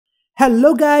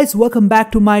Hello guys, welcome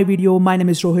back to my video. My name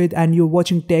is Rohit and you're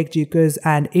watching Tech Geekers,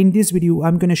 and in this video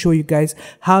I'm gonna show you guys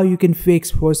how you can fix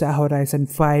Forza Horizon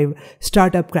 5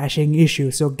 startup crashing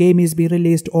issue. So game is being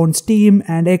released on Steam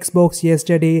and Xbox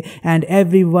yesterday and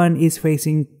everyone is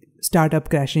facing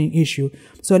startup crashing issue.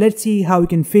 So let's see how we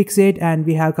can fix it, and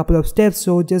we have a couple of steps,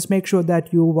 so just make sure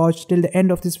that you watch till the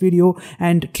end of this video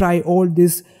and try all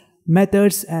these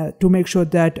methods to make sure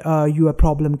that your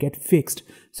problem get fixed.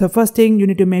 So first thing, you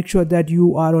need to make sure that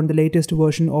you are on the latest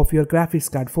version of your graphics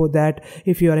card. For that,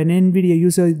 if you are an Nvidia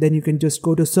user, then you can just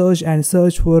go to search and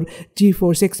search for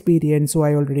GeForce Experience. So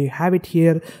I already have it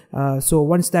here. So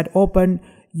once that open,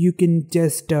 you can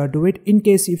just do it. In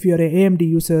case if you're an AMD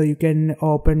user, you can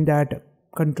open that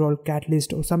control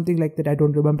catalyst or something like that. I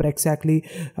don't remember exactly.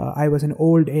 I was an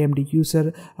old AMD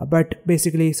user, but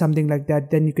basically something like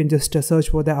that. Then you can just search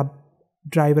for the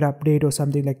driver update or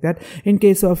something like that. In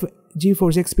case of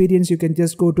GeForce Experience, you can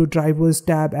just go to drivers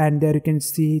tab and there you can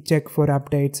see check for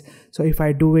updates. So if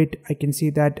I do it, I can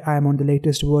see that I am on the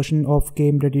latest version of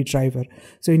game ready driver.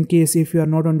 So in case if you are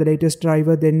not on the latest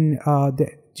driver, then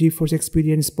the GeForce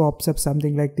Experience pops up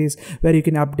something like this where you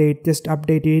can just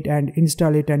update it and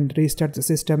install it and restart the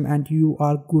system and you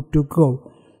are good to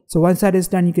go. So once that is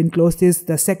done, you can close this.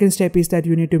 The second step is that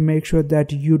you need to make sure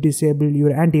that you disable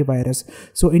your antivirus.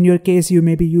 So in your case, you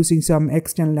may be using some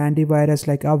external antivirus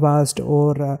like Avast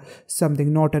or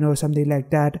something Norton or something like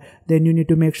that. Then you need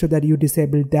to make sure that you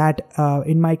disable that.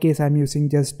 In my case, I'm using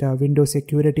just Windows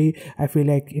Security. I feel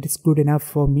like it is good enough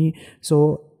for me.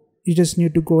 So you just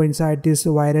need to go inside this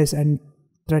virus and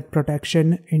threat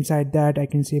protection. Inside that, I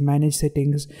can see manage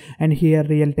settings, and here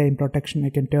real-time protection, I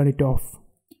can turn it off.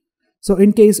 So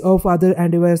in case of other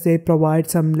antivirus, they provide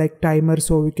some like timer,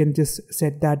 so we can just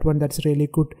set that one. That's really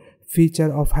good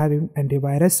feature of having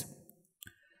antivirus.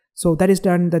 So that is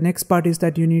done. The next part is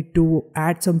that you need to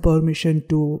add some permission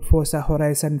to Forza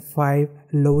Horizon 5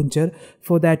 launcher.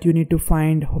 For that, you need to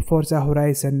find Forza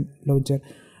Horizon launcher.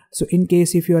 So in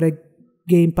case if you're a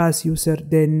Game Pass user,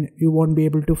 then you won't be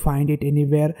able to find it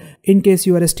anywhere. In case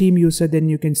you are a Steam user, then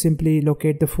you can simply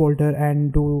locate the folder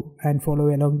and follow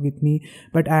along with me.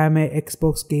 But I am a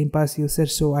Xbox Game Pass user,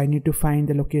 so I need to find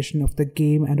the location of the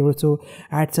game and also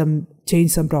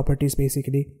change some properties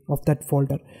basically of that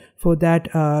folder. For that,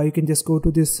 you can just go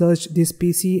to this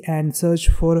PC and search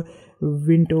for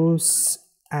Windows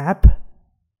app,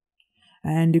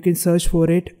 and you can search for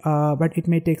it, but it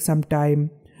may take some time.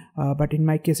 But in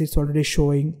my case, it's already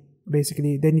showing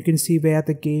basically. Then you can see where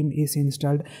the game is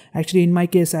installed. Actually, in my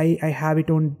case, I have it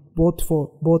on both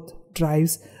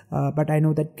drives, but I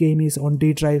know that game is on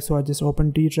D drive, so I just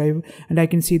open D drive and I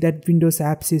can see that Windows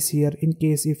apps is here. In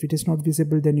case if it is not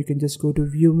visible, then you can just go to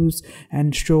views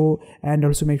and show, and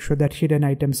also make sure that hidden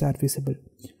items are visible.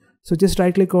 So just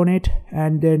right click on it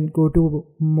and then go to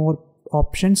more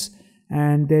options,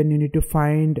 and then you need to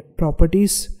find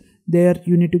properties. There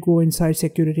you need to go inside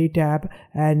security tab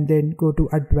and then go to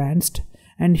advanced,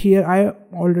 and here I am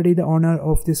already the owner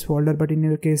of this folder, but in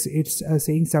your case it's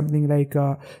saying something like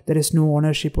there is no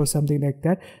ownership or something like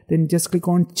that. Then just click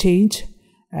on change,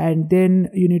 and then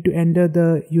you need to enter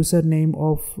the username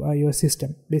of your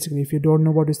system. Basically, if you don't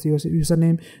know what is your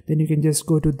username, then you can just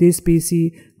go to this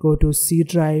PC, go to C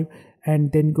drive,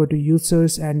 and then go to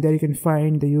users, and there you can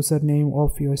find the username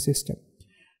of your system.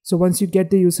 So once you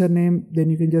get the username, then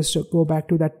you can just go back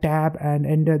to that tab and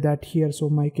enter that here. So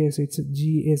in my case, it's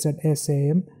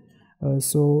GAZSAM.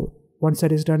 So once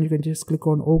that is done, you can just click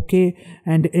on OK,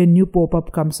 and a new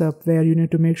pop-up comes up where you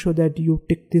need to make sure that you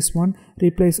tick this one,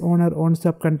 replace owner on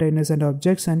subcontainers and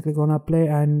objects, and click on apply,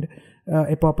 and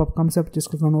a pop-up comes up. Just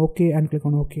click on OK and click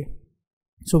on OK.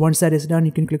 So once that is done,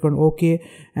 you can click on OK,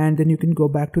 and then you can go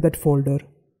back to that folder.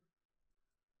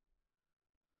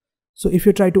 So if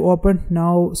you try to open,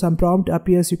 now some prompt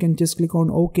appears, you can just click on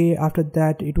OK. After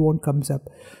that, it won't comes up.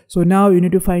 So now you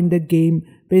need to find the game.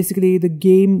 Basically, the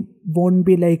game won't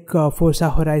be like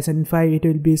Forza Horizon 5. It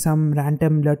will be some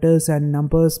random letters and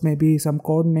numbers, maybe some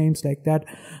code names like that.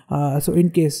 So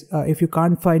in case if you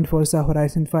can't find Forza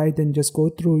Horizon 5, then just go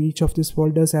through each of these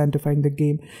folders and to find the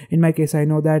game. In my case, I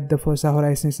know that the Forza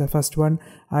Horizon is the first one.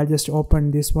 I'll just open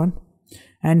this one.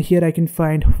 And here I can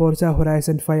find Forza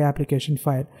Horizon 5 application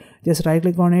file. Just right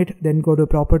click on it, then go to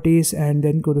properties, and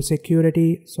then go to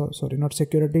security.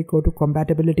 Go to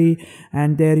compatibility,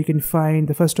 and there you can find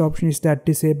the first option is that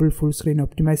disable full screen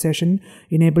optimization.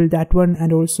 Enable that one,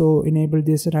 and also enable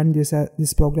this, run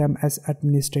this program as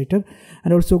administrator,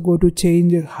 and also go to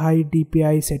change high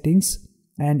DPI settings.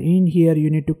 and in here you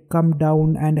need to come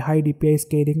down and hide DPI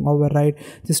scaling override.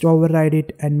 Just override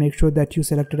it and make sure that you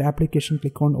selected application,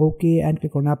 click on OK and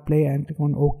click on apply and click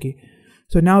on OK.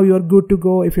 So now you're good to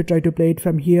go. If you try to play it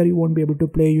from here, you won't be able to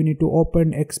play. You need to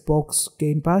open Xbox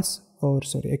Game Pass, or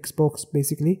sorry, Xbox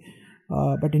basically.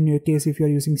 But in your case, if you're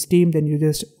using Steam, then you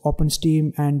just open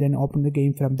Steam and then open the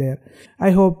game from there.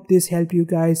 I hope this helped you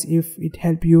guys. If it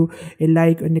helped you, a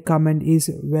like and a comment is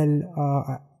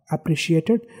well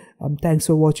appreciated. Thanks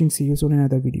for watching. See you soon in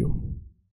another video.